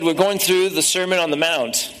We're going through the Sermon on the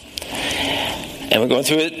Mount. And we're going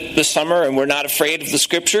through it this summer, and we're not afraid of the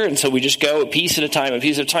scripture, and so we just go a piece at a time, a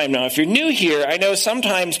piece at a time. Now, if you're new here, I know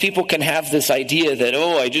sometimes people can have this idea that,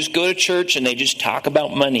 I just go to church and they just talk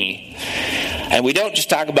about money. And we don't just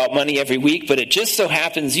talk about money every week, but it just so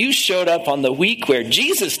happens you showed up on the week where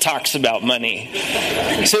Jesus talks about money.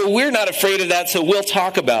 So we're not afraid of that, so we'll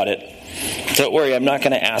talk about it. Don't worry, I'm not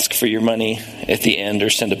going to ask for your money at the end or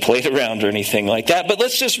send a plate around or anything like that. But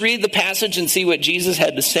let's just read the passage and see what Jesus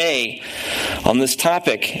had to say on this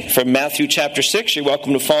topic from Matthew chapter 6. You're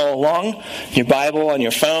welcome to follow along in your Bible, on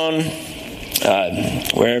your phone,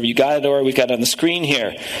 wherever you got it, or we got it on the screen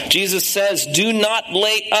here. Jesus says, "Do not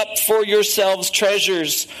lay up for yourselves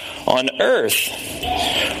treasures on earth,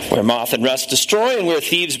 where moth and rust destroy and where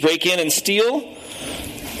thieves break in and steal.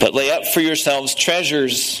 But lay up for yourselves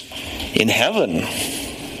treasures in heaven,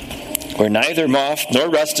 where neither moth nor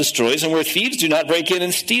rust destroys, and where thieves do not break in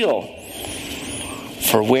and steal.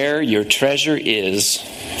 For where your treasure is,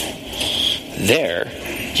 there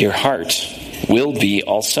your heart will be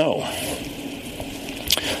also."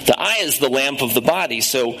 The eye is the lamp of the body,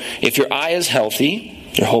 so if your eye is healthy,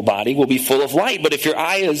 your whole body will be full of light. But if your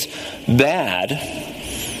eye is bad,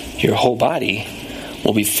 your whole body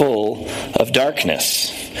will be full of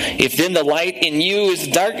darkness. If then the light in you is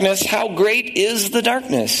darkness, how great is the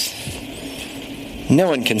darkness? No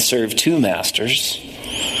one can serve two masters.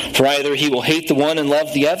 For either he will hate the one and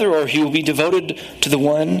love the other, or he will be devoted to the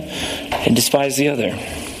one and despise the other.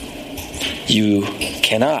 You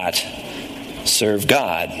cannot serve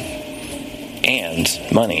God and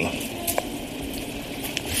money.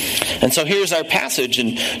 And so here's our passage,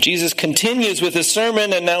 and Jesus continues with his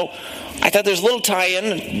sermon, and now I thought there's a little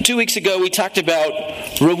tie-in. 2 weeks ago we talked about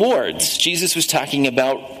rewards. Jesus was talking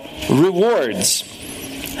about rewards.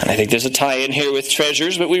 And I think there's a tie-in here with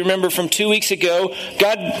treasures, but we remember from 2 weeks ago,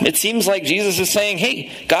 it seems like Jesus is saying,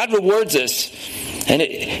 hey, God rewards us. And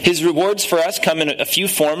his rewards for us come in a few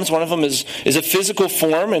forms. One of them is a physical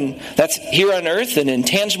form, and that's here on earth and in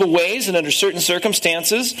tangible ways and under certain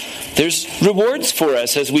circumstances. There's rewards for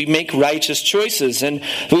us as we make righteous choices. And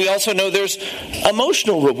we also know there's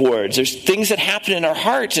emotional rewards. There's things that happen in our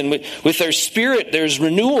heart, and with our spirit there's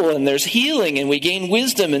renewal and there's healing, and we gain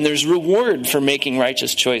wisdom, and there's reward for making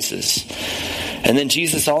righteous choices. And then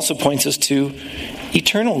Jesus also points us to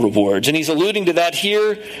eternal rewards. And he's alluding to that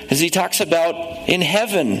here as he talks about in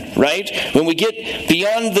heaven, right? When we get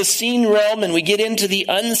beyond the seen realm and we get into the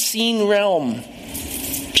unseen realm,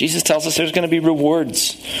 Jesus tells us there's going to be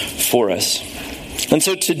rewards for us. And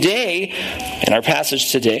so today, in our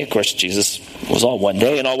passage today, of course, Jesus was all one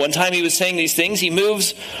day and all one time he was saying these things. He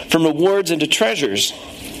moves from rewards into treasures.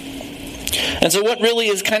 And so what really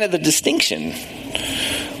is kind of the distinction?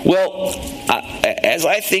 Well, as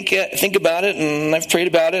I think about it, and I've prayed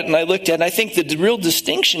about it, and I looked at it, I think the real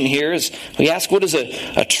distinction here is, we ask, what is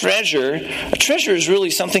a treasure? A treasure is really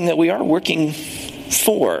something that we are working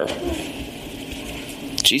for.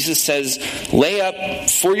 Jesus says, lay up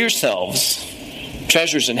for yourselves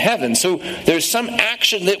treasures in heaven. So there's some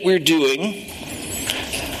action that we're doing,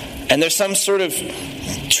 and there's some sort of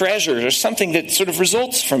treasure, or something that sort of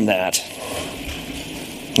results from that.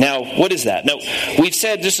 Now, what is that? Now, we've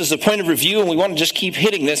said this is a point of review, and we want to just keep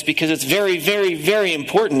hitting this because it's very, very, very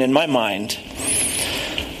important in my mind.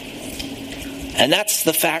 And that's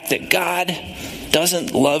the fact that God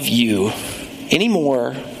doesn't love you any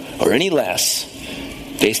more or any less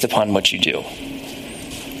based upon what you do.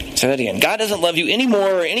 Say that again. God doesn't love you any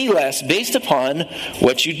more or any less based upon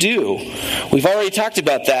what you do. We've already talked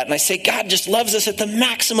about that. And I say God just loves us at the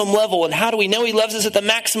maximum level. And how do we know he loves us at the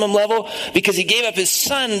maximum level? Because he gave up his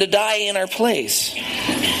son to die in our place.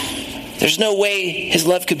 There's no way his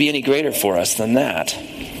love could be any greater for us than that.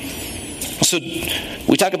 So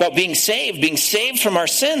we talk about being saved from our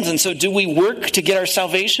sins. And so do we work to get our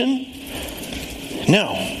salvation?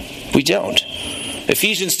 No, we don't.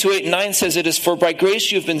 Ephesians 2:8-9 says it is for by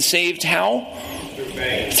grace you have been saved. How?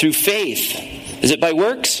 Through faith. Is it by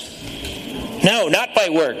works? No, not by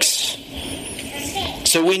works.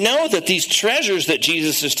 So we know that these treasures that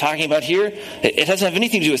Jesus is talking about here, it doesn't have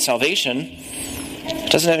anything to do with salvation.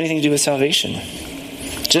 It doesn't have anything to do with salvation.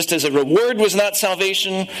 Just as a reward was not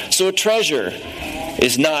salvation, so a treasure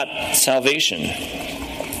is not salvation.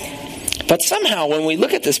 But somehow when we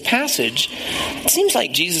look at this passage, it seems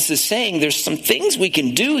like Jesus is saying there's some things we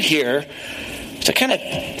can do here to kind of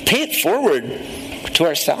pay it forward to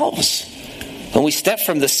ourselves. When we step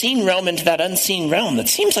from the seen realm into that unseen realm, it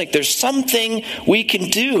seems like there's something we can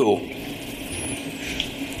do.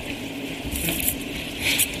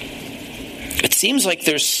 It's seems like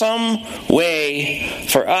there's some way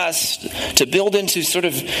for us to build into sort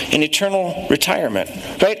of an eternal retirement,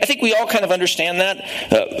 right? I think we all kind of understand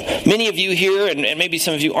that. Many of you here, and maybe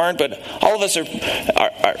some of you aren't, but all of us are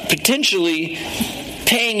potentially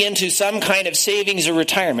paying into some kind of savings or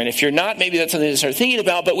retirement. If you're not, maybe that's something to start thinking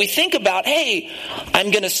about. But we think about, hey,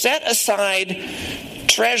 I'm going to set aside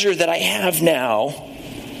treasure that I have now,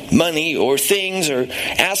 money or things or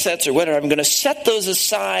assets or whatever. I'm going to set those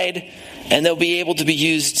aside and they'll be able to be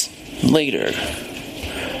used later.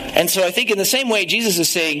 And so I think in the same way, Jesus is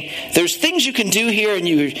saying, there's things you can do here, and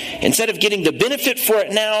you, instead of getting the benefit for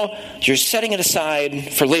it now, you're setting it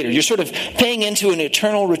aside for later. You're sort of paying into an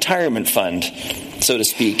eternal retirement fund, so to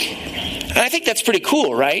speak. And I think that's pretty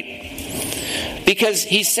cool, right? Because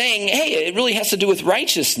he's saying, hey, it really has to do with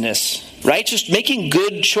righteousness, right? Just making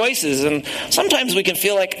good choices. And sometimes we can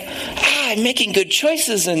feel like, I'm making good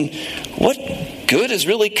choices, and what good is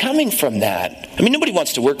really coming from that? I mean, nobody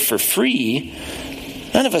wants to work for free.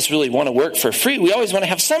 None of us really want to work for free. We always want to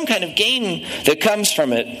have some kind of gain that comes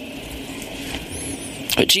from it.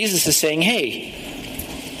 But Jesus is saying, hey,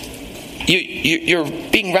 you're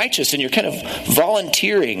being righteous and you're kind of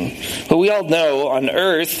volunteering. But we all know on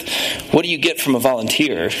earth, what do you get from a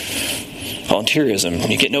volunteer? Volunteerism.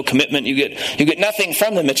 You get no commitment. You get nothing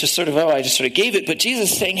from them. It's just sort of, I just sort of gave it. But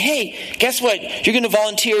Jesus is saying, hey, guess what? You're going to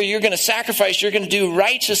volunteer. You're going to sacrifice. You're going to do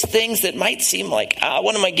righteous things that might seem like,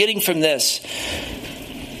 what am I getting from this?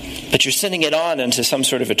 But you're sending it on into some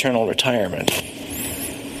sort of eternal retirement.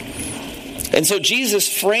 And so Jesus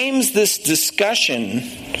frames this discussion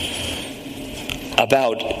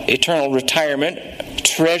about eternal retirement,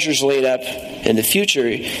 treasures laid up in the future.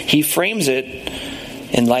 He frames it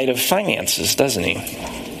in light of finances, doesn't he?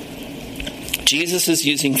 Jesus is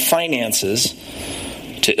using finances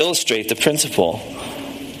to illustrate the principle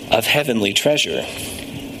of heavenly treasure.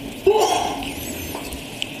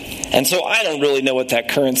 And so I don't really know what that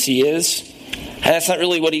currency is. And that's not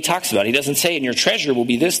really what he talks about. He doesn't say, and your treasure will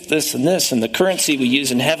be this, this, and this, and the currency we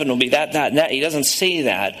use in heaven will be that, that, and that. He doesn't say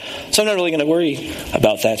that. So I'm not really going to worry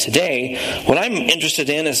about that today. What I'm interested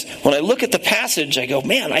in is when I look at the passage, I go,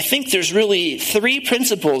 man, I think there's really three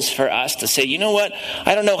principles for us to say, you know what?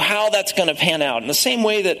 I don't know how that's going to pan out. In the same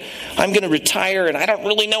way that I'm going to retire, and I don't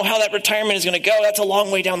really know how that retirement is going to go. That's a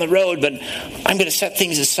long way down the road, but I'm going to set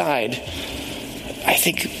things aside. I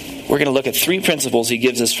think we're going to look at three principles he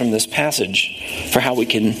gives us from this passage for how we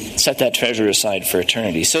can set that treasure aside for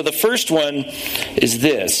eternity. So the first one is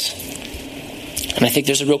this, and I think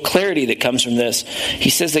there's a real clarity that comes from this. He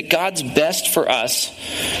says that God's best for us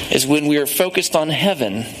is when we are focused on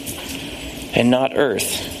heaven and not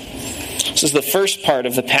earth. This is the first part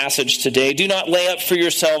of the passage today. Do not lay up for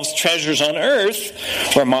yourselves treasures on earth,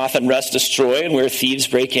 where moth and rust destroy and where thieves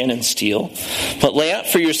break in and steal. But lay up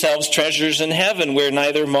for yourselves treasures in heaven, where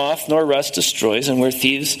neither moth nor rust destroys and where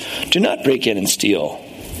thieves do not break in and steal.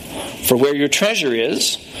 For where your treasure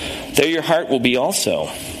is, there your heart will be also.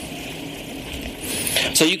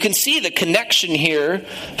 So you can see the connection here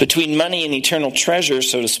between money and eternal treasure,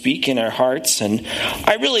 so to speak, in our hearts. And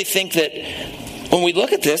I really think that when we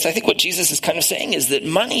look at this, I think what Jesus is kind of saying is that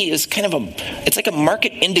money is kind of it's like a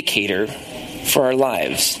market indicator for our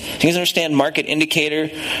lives. Do you guys understand market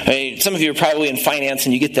indicator? I mean, some of you are probably in finance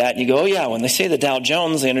and you get that and you go, oh yeah, when they say the Dow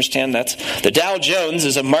Jones, they understand the Dow Jones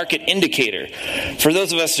is a market indicator. For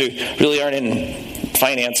those of us who really aren't in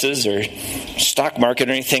finances or stock market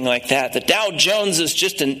or anything like that, the Dow Jones is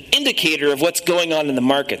just an indicator of what's going on in the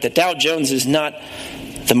market. The Dow Jones is not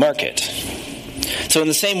the market. So in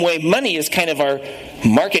the same way, money is kind of our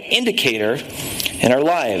market indicator in our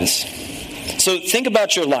lives. So think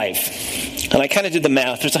about your life. And I kind of did the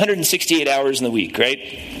math. There's 168 hours in the week, right?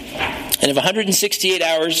 And if 168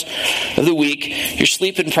 hours of the week, you're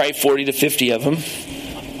sleeping probably 40 to 50 of them,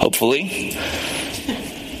 hopefully.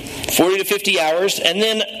 40 to 50 hours. And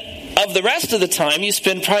then of the rest of the time, you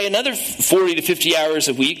spend probably another 40 to 50 hours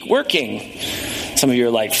a week working. Some of you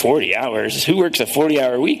are like, 40 hours? Who works a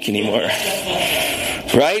 40-hour week anymore?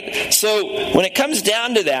 Right? So when it comes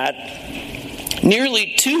down to that,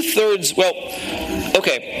 nearly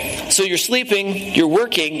 2/3, so you're sleeping, you're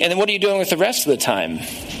working, and then what are you doing with the rest of the time?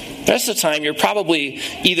 The rest of the time, you're probably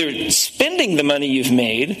either spending the money you've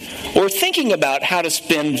made or thinking about how to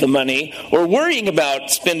spend the money or worrying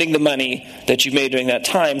about spending the money that you've made during that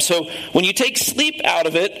time. So when you take sleep out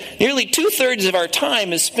of it, nearly 2/3 of our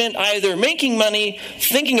time is spent either making money,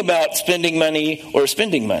 thinking about spending money, or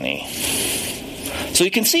spending money. So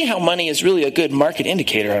you can see how money is really a good market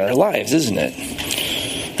indicator in our lives, isn't it?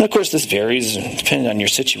 And of course, this varies depending on your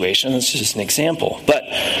situation. It's just an example. But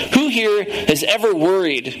who here has ever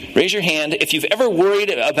worried, raise your hand, if you've ever worried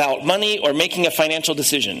about money or making a financial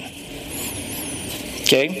decision?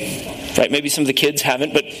 Okay? Right, maybe some of the kids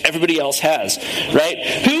haven't, but everybody else has. Right?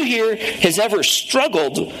 Who here has ever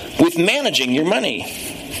struggled with managing your money?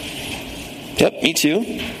 Yep, me too.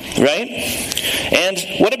 Right? And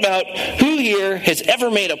what about who here has ever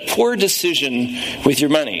made a poor decision with your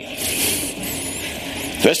money?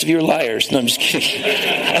 The rest of you are liars. No, I'm just kidding.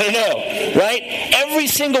 I don't know. Right? Every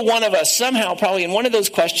single one of us somehow probably in one of those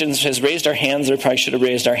questions has raised our hands or probably should have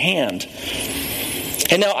raised our hand.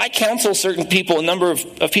 And now I counsel certain people, a number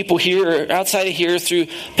of people here or outside of here through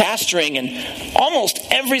pastoring, and almost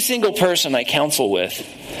every single person I counsel with,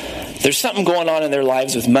 there's something going on in their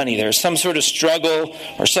lives with money. There's some sort of struggle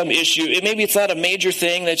or some issue. Maybe it's not a major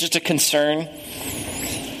thing, that's just a concern.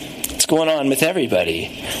 It's going on with everybody.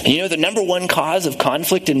 And you know the number one cause of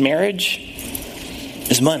conflict in marriage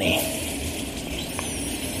is money.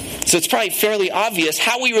 So it's probably fairly obvious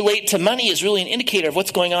how we relate to money is really an indicator of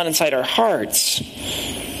what's going on inside our hearts.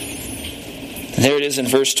 And there it is in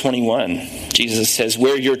verse 21. Jesus says,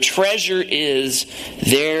 where your treasure is,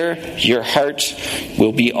 there your heart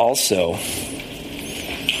will be also.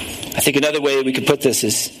 I think another way we could put this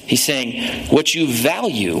is he's saying, what you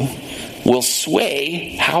value will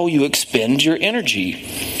sway how you expend your energy.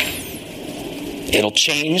 It'll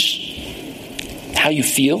change how you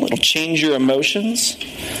feel. It'll change your emotions.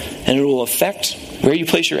 And it will affect where you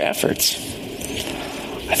place your efforts.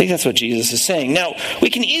 I think that's what Jesus is saying. Now,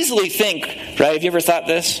 we can easily think, right? Have you ever thought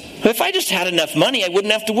this? Well, if I just had enough money, I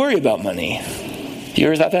wouldn't have to worry about money. Have you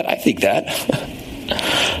ever thought that? I think that.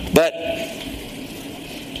 But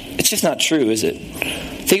it's just not true, is it?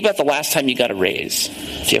 Think about the last time you got a raise.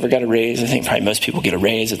 If you ever got a raise, I think probably most people get a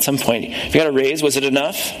raise at some point. If you got a raise, was it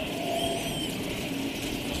enough?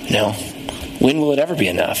 No. When will it ever be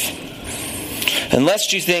enough?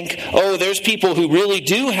 Unless you think, oh, there's people who really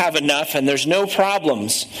do have enough and there's no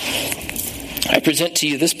problems. I present to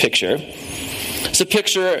you this picture. It's a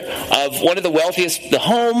picture of one of the wealthiest, the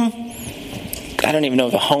home. I don't even know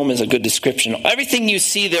if a home is a good description. Everything you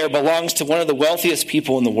see there belongs to one of the wealthiest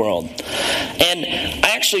people in the world. And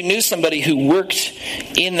I actually knew somebody who worked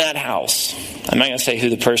in that house. I'm not going to say who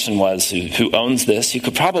the person was who owns this. You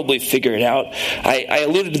could probably figure it out. I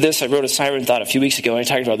alluded to this. I wrote a Siren Thought a few weeks ago, and I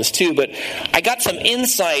talked about this too. But I got some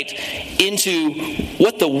insight into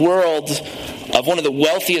what the world of one of the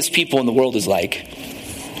wealthiest people in the world is like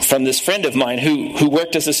from this friend of mine who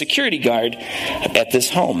worked as a security guard at this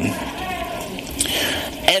home.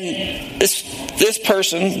 And this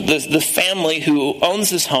person, the family who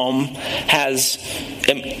owns this home has,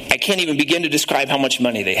 I can't even begin to describe how much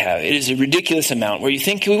money they have. It is a ridiculous amount where you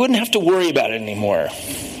think we wouldn't have to worry about it anymore.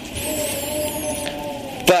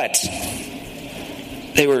 But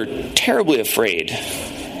they were terribly afraid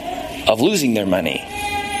of losing their money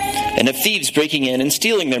and of thieves breaking in and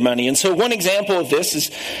stealing their money. And so one example of this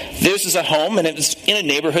is a home, and it's in a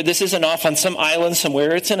neighborhood. This isn't off on some island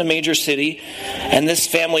somewhere. It's in a major city. And this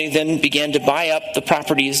family then began to buy up the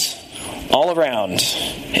properties all around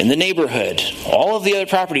in the neighborhood, all of the other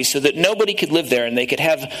properties, so that nobody could live there and they could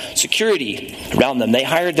have security around them. They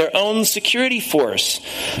hired their own security force,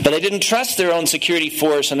 but they didn't trust their own security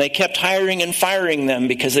force, and they kept hiring and firing them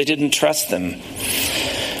because they didn't trust them.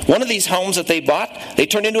 One of these homes that they bought, they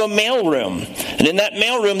turned into a mail room. And in that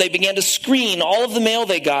mail room, they began to screen all of the mail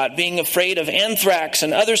they got, being afraid of anthrax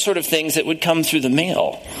and other sort of things that would come through the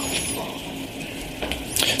mail.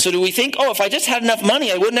 So do we think, if I just had enough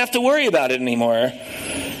money, I wouldn't have to worry about it anymore?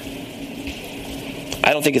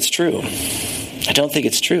 I don't think it's true. I don't think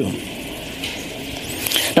it's true.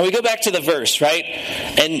 Now we go back to the verse, right?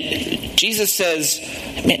 And Jesus says,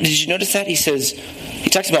 man, did you notice that? He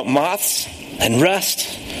talks about moths and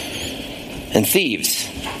rust and thieves.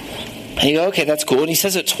 And you go, okay, that's cool. And he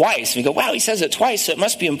says it twice. And you go, wow, he says it twice, so it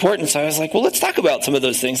must be important. So I was like, well, let's talk about some of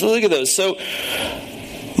those things. Let's look at those. So,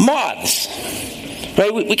 moths.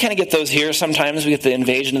 Right, we kind of get those here sometimes. We get the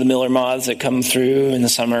invasion of the miller moths that come through in the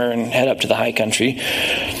summer and head up to the high country.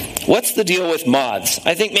 What's the deal with moths?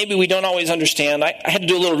 I think maybe we don't always understand. I had to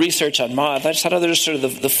do a little research on moths. I just thought, they're just sort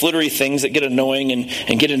of the fluttery things that get annoying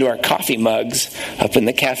and get into our coffee mugs up in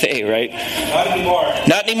the cafe, right? Not anymore.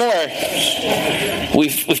 Not anymore.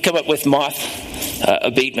 We've come up with moth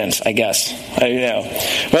abatements, I guess. I don't know.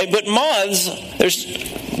 Right, but moths,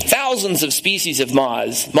 there's thousands of species of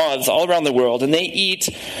moths all around the world, and they eat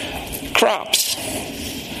crops.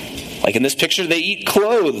 Like in this picture, they eat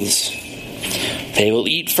clothes. They will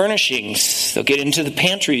eat furnishings. They'll get into the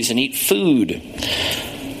pantries and eat food.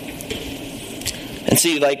 And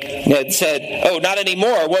see, like Ned said, oh, not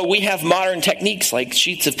anymore. Well, we have modern techniques like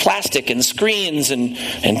sheets of plastic and screens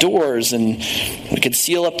and doors, and we could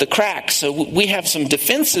seal up the cracks. So we have some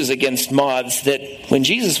defenses against moths that when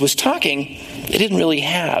Jesus was talking, they didn't really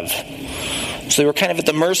have. So they were kind of at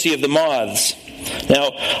the mercy of the moths.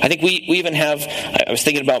 Now, I think we even have, I was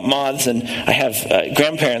thinking about moths, and I have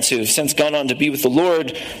grandparents who have since gone on to be with the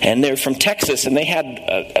Lord, and they're from Texas, and they had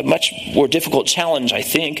a much more difficult challenge, I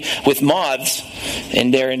think, with moths,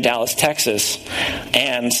 and they're in Dallas, Texas.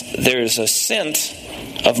 And there's a scent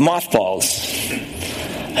of mothballs.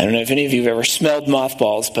 I don't know if any of you have ever smelled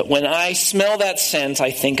mothballs, but when I smell that scent,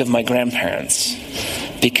 I think of my grandparents.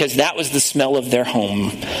 Because that was the smell of their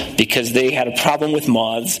home. Because they had a problem with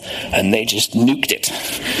moths, and they just nuked it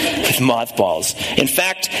with mothballs. In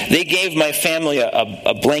fact, they gave my family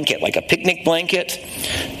a blanket, like a picnic blanket,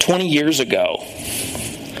 20 years ago.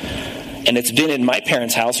 And it's been in my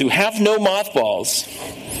parents' house, who have no mothballs.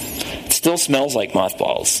 It still smells like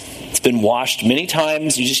mothballs. It's been washed many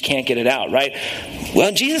times. You just can't get it out, right? Well,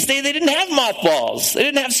 in Jesus' day, they didn't have mothballs. They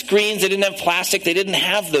didn't have screens. They didn't have plastic. They didn't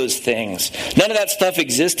have those things. None of that stuff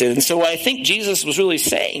existed. And so what I think Jesus was really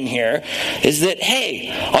saying here is that, hey,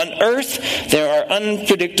 on earth, there are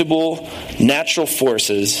unpredictable natural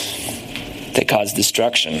forces that cause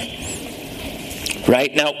destruction.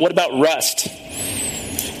 Right? Now, what about rust?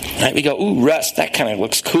 Right? We go, ooh, rust. That kind of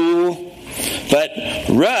looks cool. But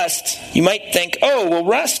rust, you might think, oh, well,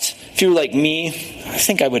 rust, if you're like me, I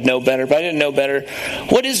think I would know better, but I didn't know better.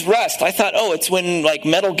 What is rust? I thought, oh, it's when like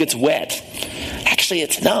metal gets wet. Actually,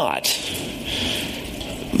 it's not.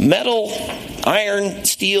 Metal, iron,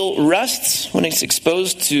 steel rusts when it's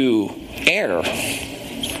exposed to air.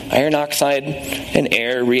 Iron oxide and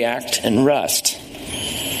air react and rust.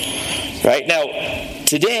 Right? Now,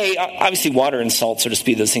 today, obviously water and salt sort of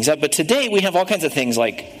speed those things up, but today we have all kinds of things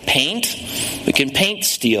like paint. We can paint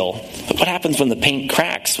steel. But what happens when the paint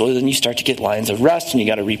cracks? Well, then you start to get lines of rust and you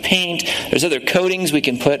got to repaint. There's other coatings we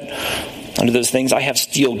can put under those things. I have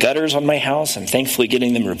steel gutters on my house. I'm thankfully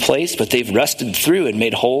getting them replaced, but they've rusted through and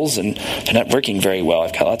made holes and they're not working very well.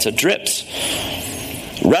 I've got lots of drips.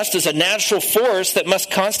 Rust is a natural force that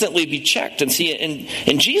must constantly be checked. And see,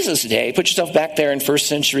 in Jesus' day, put yourself back there in first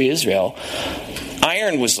century Israel,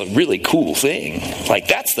 iron was a really cool thing. Like,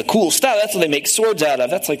 that's the cool stuff. That's what they make swords out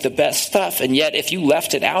of. That's like the best stuff. And yet, if you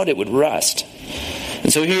left it out, it would rust.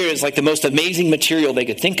 And so here is like the most amazing material they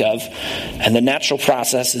could think of. And the natural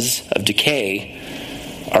processes of decay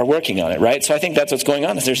are working on it, right? So I think that's what's going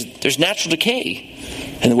on. There's natural decay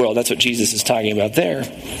in the world. That's what Jesus is talking about there.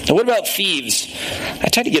 Now, what about thieves? I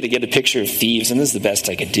tried to get a picture of thieves, and this is the best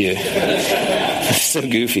I could do. It's so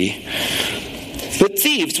goofy. But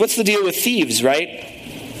thieves, what's the deal with thieves, right?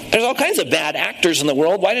 There's all kinds of bad actors in the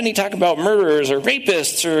world. Why didn't he talk about murderers or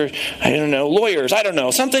rapists or, I don't know, lawyers? I don't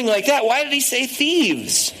know, something like that. Why did he say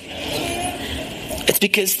thieves? It's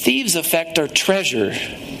because thieves affect our treasure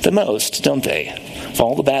the most, don't they? Of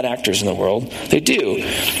all the bad actors in the world, they do.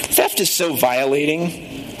 Theft is so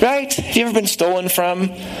violating, right? Have you ever been stolen from?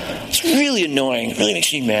 It's really annoying. It really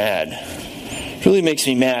makes me mad. It really makes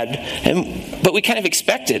me mad. But we kind of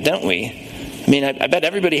expect it, don't we? I mean, I bet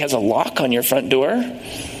everybody has a lock on your front door,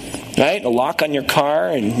 right? A lock on your car,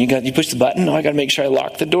 and you push the button. Oh, I got to make sure I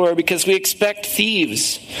lock the door because we expect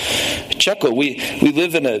thieves. Chuckle. We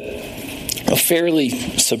live in a fairly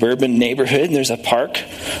suburban neighborhood, and there's a park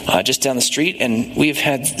just down the street, and we've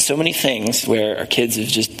had so many things where our kids have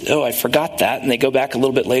just, oh, I forgot that, and they go back a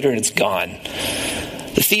little bit later and it's gone.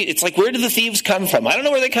 It's like, where do the thieves come from? I don't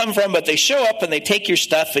know where they come from, but they show up and they take your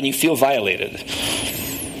stuff and you feel violated.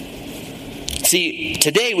 See,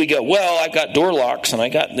 today we go, well, I've got door locks and I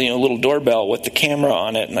got a little doorbell with the camera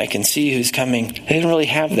on it and I can see who's coming. They didn't really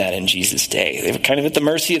have that in Jesus' day. They were kind of at the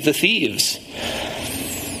mercy of the thieves.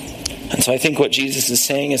 And so I think what Jesus is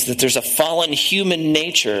saying is that there's a fallen human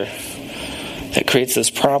nature that creates those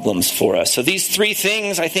problems for us. So these three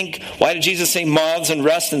things, I think, why did Jesus say moths and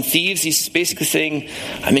rust and thieves? He's basically saying,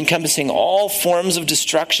 I'm encompassing all forms of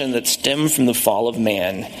destruction that stem from the fall of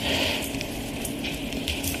man.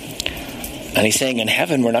 And he's saying in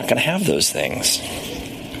heaven, we're not going to have those things.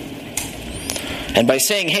 And by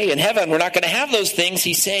saying, hey, in heaven, we're not going to have those things,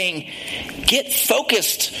 he's saying, get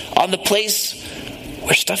focused on the place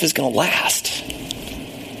where stuff is going to last.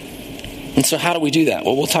 And so how do we do that?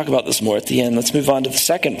 Well, we'll talk about this more at the end. Let's move on to the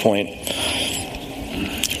second point,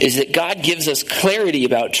 is that God gives us clarity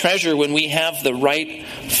about treasure when we have the right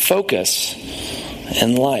focus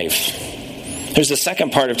in life. There's the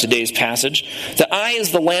second part of today's passage. The eye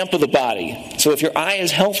is the lamp of the body. So if your eye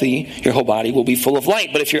is healthy, your whole body will be full of light.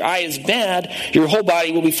 But if your eye is bad, your whole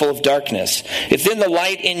body will be full of darkness. If then the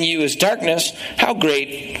light in you is darkness, how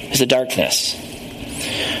great is the darkness?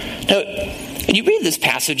 Now, when you read this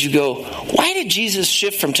passage, you go, why did Jesus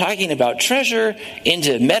shift from talking about treasure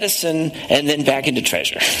into medicine and then back into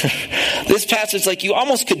treasure? This passage, like, you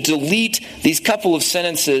almost could delete these couple of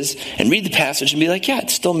sentences and read the passage and be like, yeah,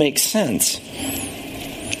 it still makes sense.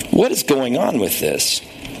 What is going on with this?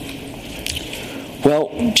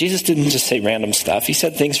 Well, Jesus didn't just say random stuff. He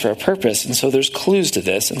said things for a purpose, and so there's clues to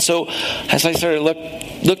this. And so as I sort of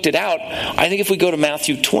looked it out, I think if we go to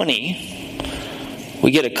Matthew 20, we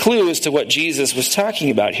get a clue as to what Jesus was talking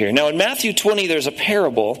about here. Now, in Matthew 20, there's a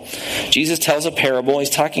parable. Jesus tells a parable. He's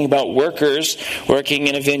talking about workers working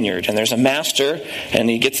in a vineyard. And there's a master, and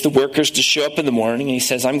he gets the workers to show up in the morning, and he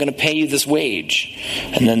says, I'm going to pay you this wage.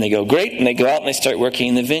 And then they go, great, and they go out and they start working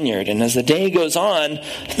in the vineyard. And as the day goes on,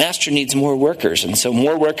 the master needs more workers. And so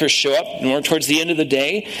more workers show up more towards the end of the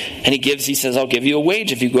day, and he says, I'll give you a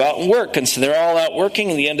wage if you go out and work. And so they're all out working,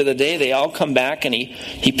 and at the end of the day, they all come back, and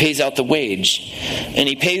he pays out the wage. And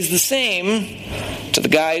he pays the same to the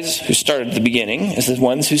guys who started at the beginning as the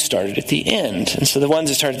ones who started at the end. And so the ones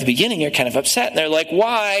who started at the beginning are kind of upset. And they're like,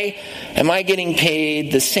 why am I getting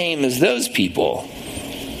paid the same as those people?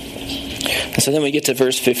 And so then we get to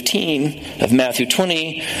verse 15 of Matthew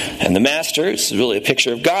 20. And the master, this is really a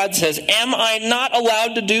picture of God, says, am I not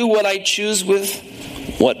allowed to do what I choose with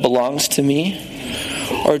what belongs to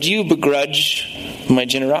me? Or do you begrudge my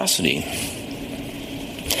generosity?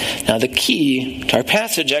 Now, the key to our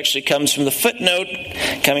passage actually comes from the footnote,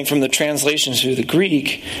 coming from the translations through the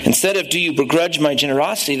Greek. Instead of, do you begrudge my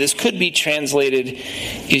generosity, this could be translated,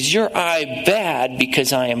 is your eye bad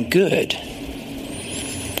because I am good?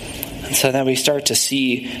 And so then we start to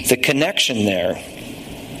see the connection there.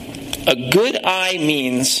 A good eye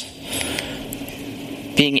means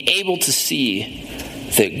being able to see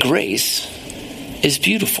that grace is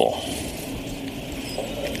beautiful.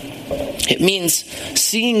 It means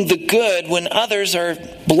seeing the good when others are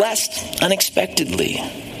blessed unexpectedly.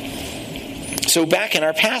 So back in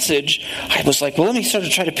our passage, I was like, well, let me sort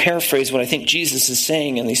of try to paraphrase what I think Jesus is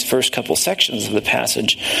saying in these first couple sections of the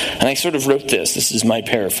passage. And I sort of wrote this. This is my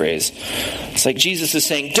paraphrase. It's like Jesus is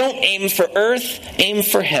saying, don't aim for earth, aim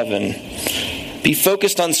for heaven. Be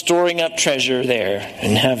focused on storing up treasure there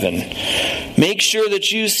in heaven. Make sure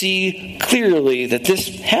that you see clearly that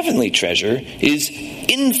this heavenly treasure is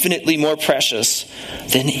infinitely more precious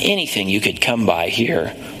than anything you could come by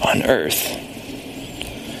here on earth.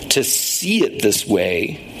 To see it this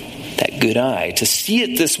way, that good eye, to see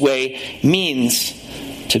it this way means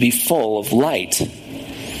to be full of light.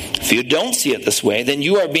 If you don't see it this way, then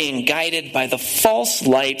you are being guided by the false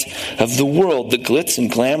light of the world, the glitz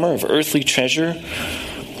and glamour of earthly treasure,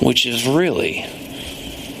 which is really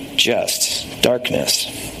just darkness.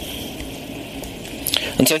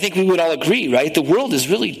 And so I think we would all agree, right? The world is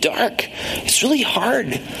really dark. It's really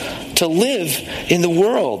hard to live in the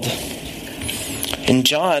world. In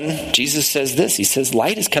John, Jesus says this. He says,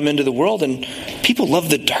 light has come into the world and people love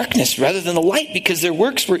the darkness rather than the light because their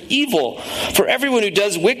works were evil. For everyone who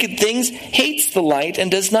does wicked things hates the light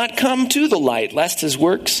and does not come to the light, lest his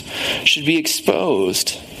works should be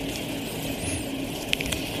exposed.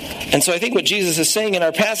 And so I think what Jesus is saying in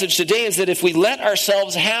our passage today is that if we let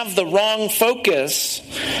ourselves have the wrong focus,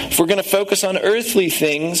 if we're going to focus on earthly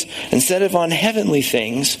things instead of on heavenly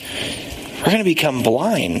things, we're going to become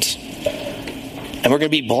blind. And we're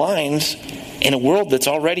going to be blind in a world that's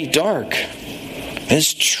already dark. And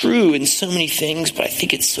it's true in so many things, but I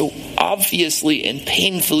think it's so obviously and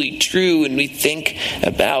painfully true when we think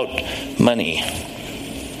about money.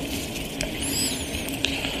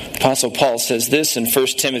 Apostle Paul says this in 1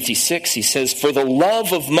 Timothy 6. He says, for the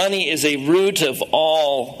love of money is a root of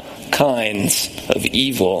all kinds of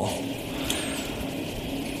evil.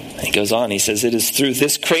 He goes on, he says, it is through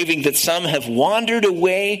this craving that some have wandered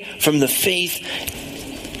away from the faith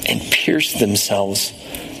and pierced themselves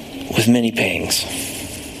with many pangs.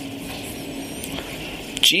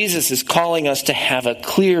 Jesus is calling us to have a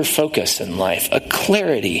clear focus in life, a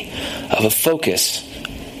clarity of a focus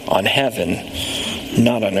on heaven,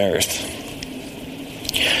 not on earth.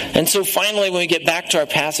 And so finally, when we get back to our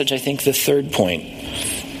passage, I think the third point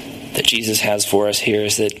that Jesus has for us here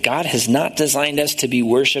is that God has not designed us to be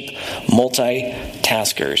worship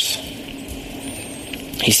multitaskers.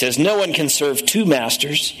 He says no one can serve two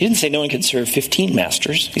masters. He didn't say no one can serve 15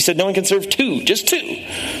 masters. He said no one can serve two, just two.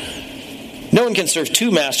 No one can serve two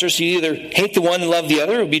masters. You either hate the one and love the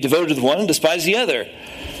other, or be devoted to the one and despise the other.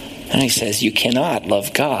 And he says you cannot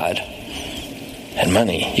love God and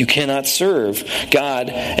money. You cannot serve God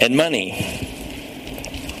and money.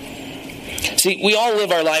 See, we all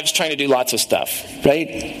live our lives trying to do lots of stuff,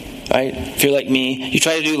 right? Right? If you're like me, you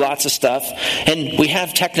try to do lots of stuff. And we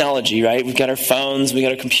have technology, right? We've got our phones, we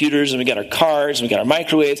got our computers, and we got our cars, and we got our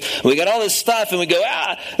microwaves, and we got all this stuff, and we go,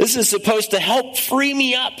 this is supposed to help free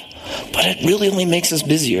me up. But it really only makes us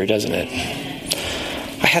busier, doesn't it?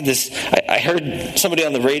 I heard somebody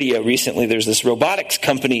on the radio recently, there's this robotics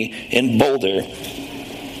company in Boulder.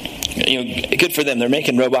 Good for them. They're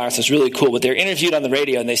making robots. It's really cool. But they're interviewed on the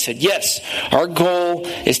radio and they said, yes, our goal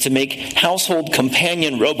is to make household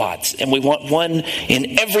companion robots. And we want one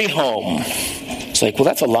in every home. It's like, well,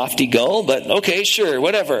 that's a lofty goal, but okay, sure,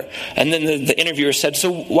 whatever. And then the interviewer said,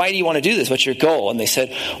 so why do you want to do this? What's your goal? And they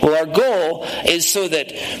said, well, our goal is so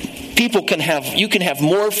that you can have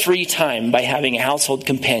more free time by having a household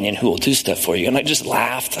companion who will do stuff for you. And I just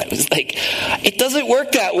laughed. I was like, it doesn't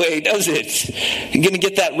work that way, does it? You're going to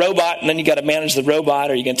get that robot and then you got to manage the robot,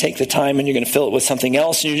 or you're going to take the time and you're going to fill it with something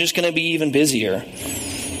else, and you're just going to be even busier.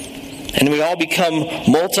 And we all become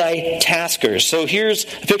multitaskers. So here's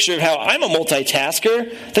a picture of how I'm a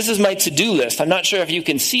multitasker. This is my to-do list. I'm not sure if you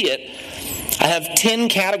can see it. I have 10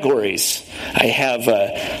 categories. I have,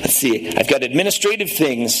 I've got administrative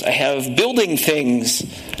things. I have building things.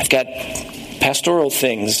 I've got pastoral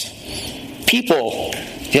things. People.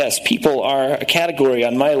 Yes, people are a category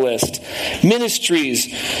on my list. Ministries,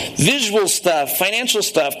 visual stuff, financial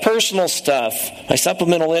stuff, personal stuff, my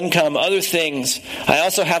supplemental income, other things. I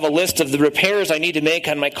also have a list of the repairs I need to make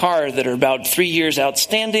on my car that are about 3 years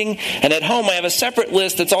outstanding. And at home I have a separate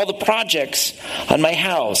list that's all the projects on my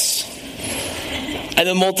house. I'm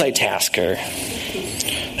a multitasker.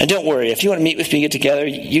 And don't worry, if you want to meet with me, get together,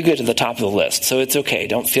 you go to the top of the list. So it's okay.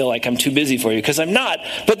 Don't feel like I'm too busy for you, because I'm not.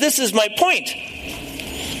 But this is my point.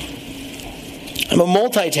 I'm a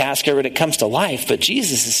multitasker when it comes to life, but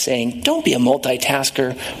Jesus is saying, don't be a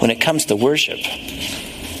multitasker when it comes to worship.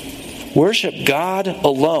 Worship God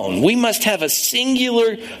alone. We must have a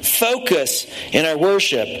singular focus in our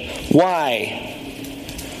worship. Why?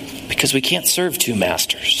 Because we can't serve two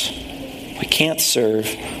masters. We can't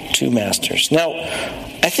serve two masters. Now,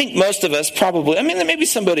 I think most of us probably, maybe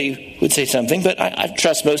somebody would say something, but I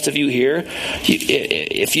trust most of you here,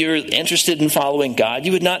 if you're interested in following God,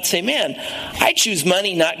 you would not say, man, I choose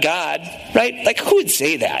money, not God, right? Like, who would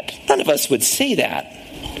say that? None of us would say that.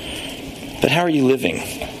 But how are you living?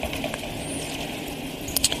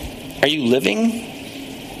 Are you living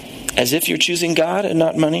as if you're choosing God and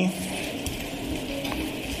not money?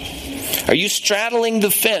 Are you straddling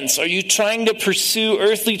the fence? Are you trying to pursue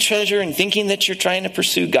earthly treasure and thinking that you're trying to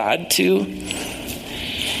pursue God too?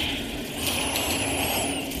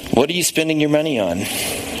 What are you spending your money on?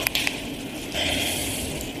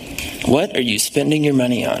 What are you spending your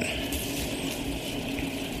money on?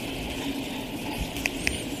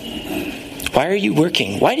 Why are you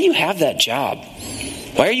working? Why do you have that job?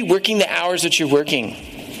 Why are you working the hours that you're working?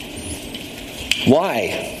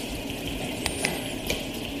 Why?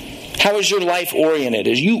 How is your life oriented?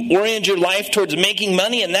 As you orient your life towards making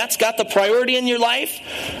money and that's got the priority in your life?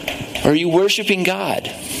 Or are you worshiping God?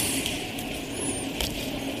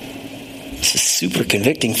 This is super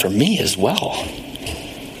convicting for me as well.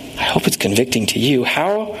 I hope it's convicting to you.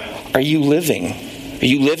 How are you living? Are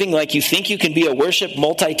you living like you think you can be a worship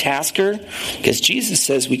multitasker? Because Jesus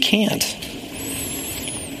says we can't.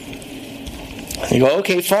 And you go,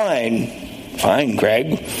 okay, fine,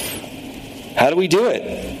 Greg. How do we do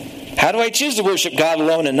it? How do I choose to worship God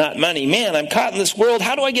alone and not money? Man, I'm caught in this world.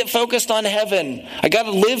 How do I get focused on heaven? I got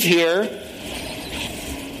to live here.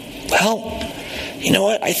 Well, you know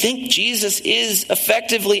what? I think Jesus is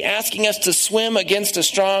effectively asking us to swim against a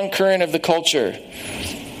strong current of the culture.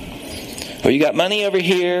 Where you got money over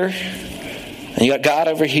here, and you got God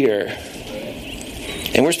over here.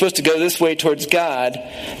 And we're supposed to go this way towards God,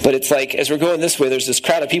 but it's like, as we're going this way, there's this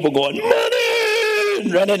crowd of people going, money!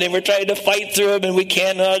 Running, and we're trying to fight through them, and we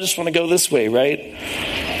can't. I just want to go this way, right?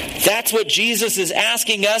 That's what Jesus is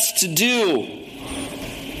asking us to do.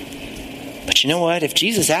 But you know what? If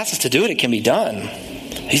Jesus asks us to do it, it can be done.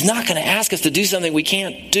 He's not going to ask us to do something we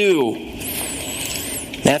can't do.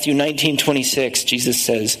 Matthew 19:26, Jesus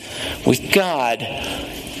says, with God,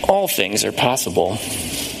 all things are possible.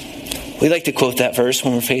 We like to quote that verse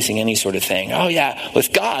when we're facing any sort of thing. Oh yeah,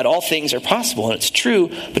 with God, all things are possible. And it's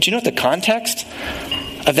true. But you know what the context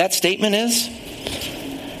of that statement is?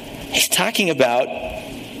 He's talking about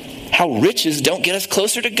how riches don't get us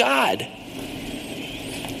closer to God.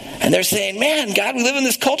 And they're saying, man, God, we live in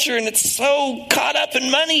this culture and it's so caught up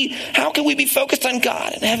in money. How can we be focused on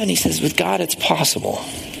God in heaven? He says, with God, it's possible.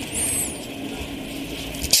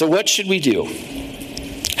 So what should we do?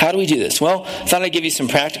 How do we do this? Well, I thought I'd give you some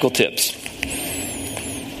practical tips.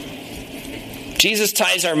 Jesus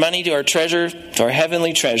ties our money to our treasure, to our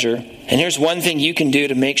heavenly treasure. And here's one thing you can do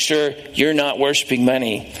to make sure you're not worshiping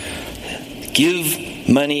money. Give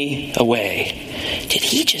money away. Did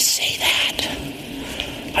he just say that?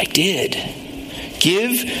 I did.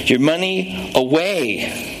 Give your money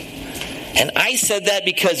away. And I said that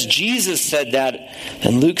because Jesus said that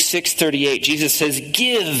in Luke 6:38. Jesus says,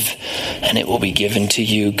 give, and it will be given to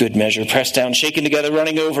you. Good measure, pressed down, shaken together,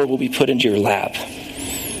 running over, will be put into your lap.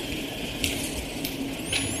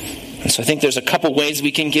 And so I think there's a couple ways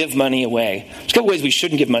we can give money away. There's a couple ways we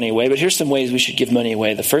shouldn't give money away, but here's some ways we should give money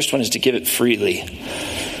away. The first one is to give it freely.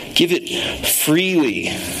 Give it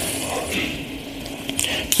freely.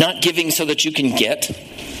 Not giving so that you can get.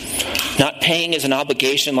 Not paying as an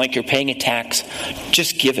obligation like you're paying a tax.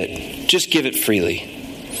 Just give it. Just give it freely.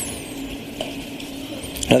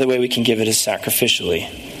 Another way we can give it is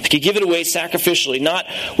sacrificially. We can give it away sacrificially. Not,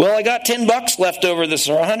 well, I got $10 left over this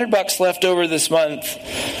or $100 left over this month.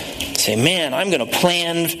 Say, man, I'm going to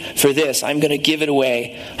plan for this. I'm going to give it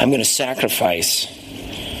away. I'm going to sacrifice.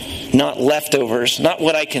 Not leftovers, not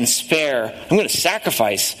what I can spare. I'm going to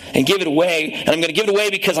sacrifice and give it away. And I'm going to give it away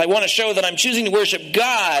because I want to show that I'm choosing to worship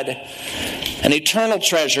God, an eternal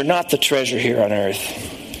treasure, not the treasure here on earth.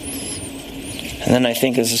 And then I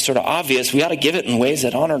think this is sort of obvious. We ought to give it in ways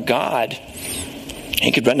that honor God.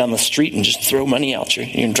 You could run down the street and just throw money out you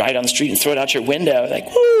can drive down the street and throw it out your window. Like,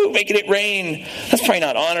 woo, making it rain. That's probably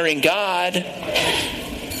not honoring God.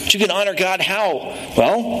 But you can honor God how?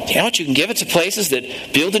 Well, you know what? You can give it to places that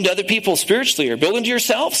build into other people spiritually or build into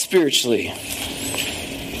yourself spiritually.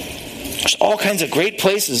 There's all kinds of great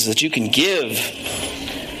places that you can give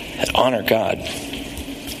that honor God.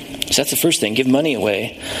 So that's the first thing. Give money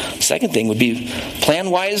away. The second thing would be plan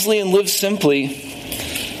wisely and live simply.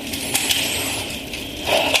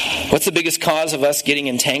 What's the biggest cause of us getting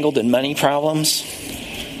entangled in money problems?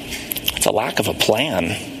 It's a lack of a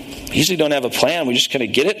plan. We usually don't have a plan. We just kind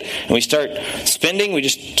of get it and we start spending. We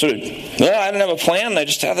just sort of, no, I don't have a plan. I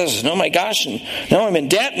just have this, oh my gosh, and now I'm in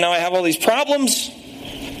debt. Now I have all these problems.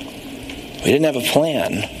 We didn't have a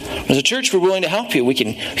plan. As a church, we're willing to help you. We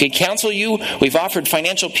can counsel you. We've offered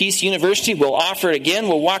Financial Peace University. We'll offer it again.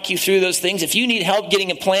 We'll walk you through those things. If you need help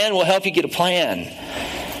getting a plan, we'll help you get a plan.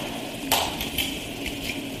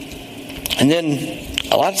 And then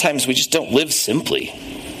a lot of times we just don't live simply.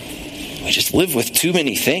 We just live with too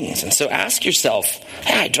many things. And so ask yourself,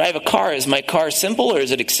 hey, I drive a car. Is my car simple or is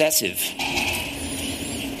it excessive?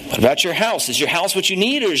 What about your house? Is your house what you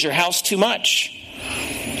need or is your house too much?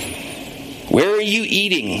 Where are you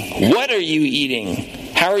eating? What are you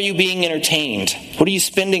eating? How are you being entertained? What are you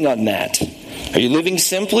spending on that? Are you living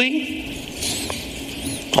simply?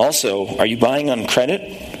 Also, are you buying on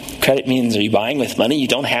credit? Credit means, are you buying with money you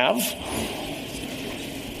don't have?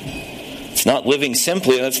 It's not living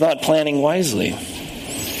simply, and it's not planning wisely.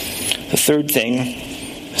 The third thing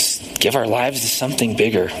is give our lives to something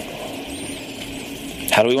bigger.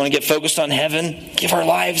 How do we want to get focused on heaven? Give our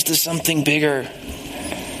lives to something bigger.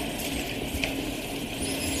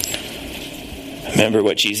 Remember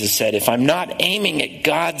what Jesus said, if I'm not aiming at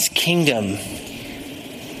God's kingdom,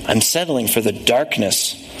 I'm settling for the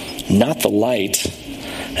darkness, not the light.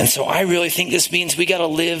 And so I really think this means we got to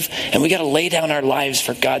live and we got to lay down our lives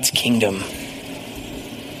for God's kingdom.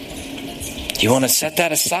 You want to set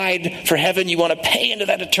that aside for heaven? You want to pay into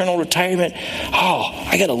that eternal retirement? Oh,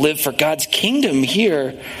 I got to live for God's kingdom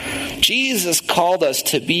here. Jesus called us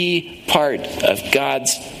to be part of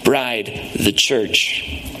God's bride, the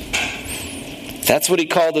church. That's what he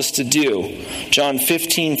called us to do. John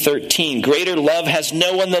 15:13. Greater love has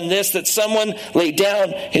no one than this, that someone lay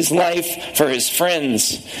down his life for his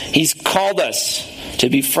friends. He's called us to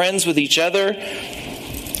be friends with each other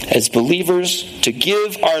as believers, to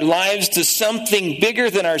give our lives to something bigger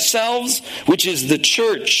than ourselves, which is the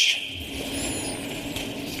church.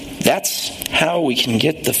 That's how we can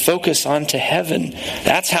get the focus onto heaven.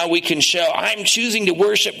 That's how we can show, I'm choosing to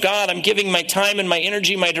worship God. I'm giving my time and my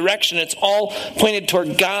energy, my direction. It's all pointed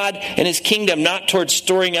toward God and his kingdom, not toward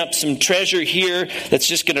storing up some treasure here that's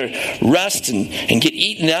just going to rust and get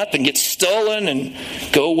eaten up and get stolen and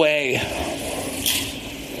go away.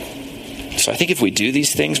 So I think if we do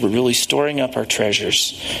these things, we're really storing up our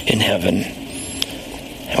treasures in heaven.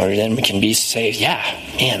 Or then we can be saved. Yeah,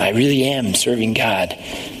 man, I really am serving God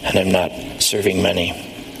and I'm not serving money.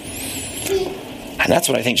 And that's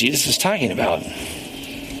what I think Jesus is talking about.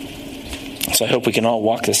 So I hope we can all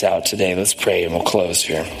walk this out today. Let's pray and we'll close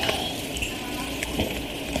here.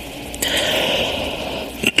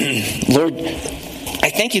 Lord,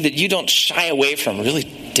 I thank you that you don't shy away from really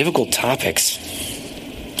difficult topics.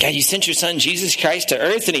 God, you sent your son Jesus Christ to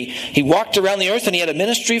earth, and he walked around the earth and he had a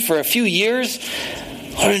ministry for a few years.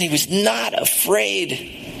 Lord, and he was not afraid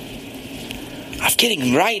of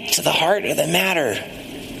getting right to the heart of the matter.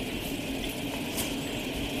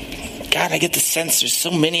 God, I get the sense there's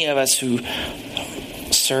so many of us who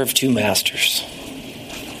serve two masters.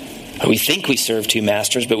 We think we serve two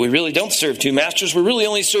masters, but we really don't serve two masters. We're really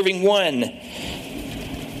only serving one.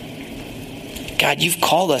 God, you've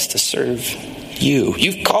called us to serve you.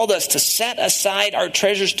 You've called us to set aside our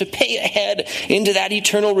treasures to pay ahead into that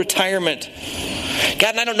eternal retirement.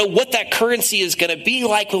 God, and I don't know what that currency is going to be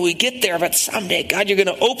like when we get there, but someday, God, you're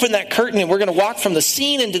going to open that curtain and we're going to walk from the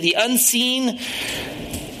seen into the unseen,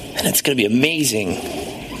 and it's going to be amazing.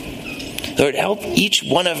 Lord, help each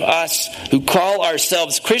one of us who call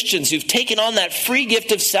ourselves Christians, who've taken on that free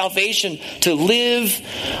gift of salvation, to live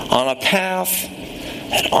on a path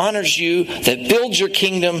that honors you, that builds your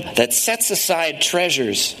kingdom, that sets aside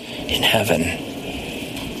treasures in heaven.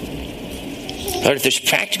 Lord, if there's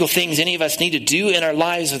practical things any of us need to do in our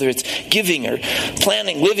lives, whether it's giving or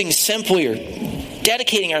planning, living simply, or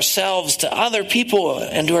dedicating ourselves to other people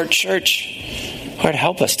and to our church, Lord,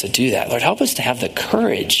 help us to do that. Lord, help us to have the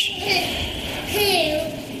courage.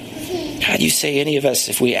 God, you say any of us,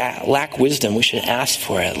 if we lack wisdom, we should ask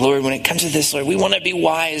for it. Lord, when it comes to this, Lord, we want to be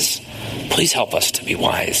wise. Please help us to be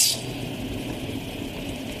wise.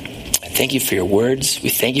 I thank you for your words. We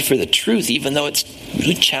thank you for the truth, even though it's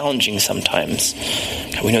really challenging sometimes.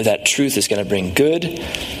 God, we know that truth is going to bring good.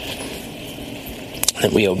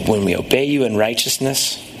 That when we obey you in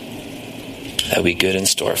righteousness, that will be good in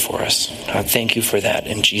store for us. God, thank you for that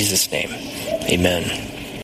in Jesus' name. Amen.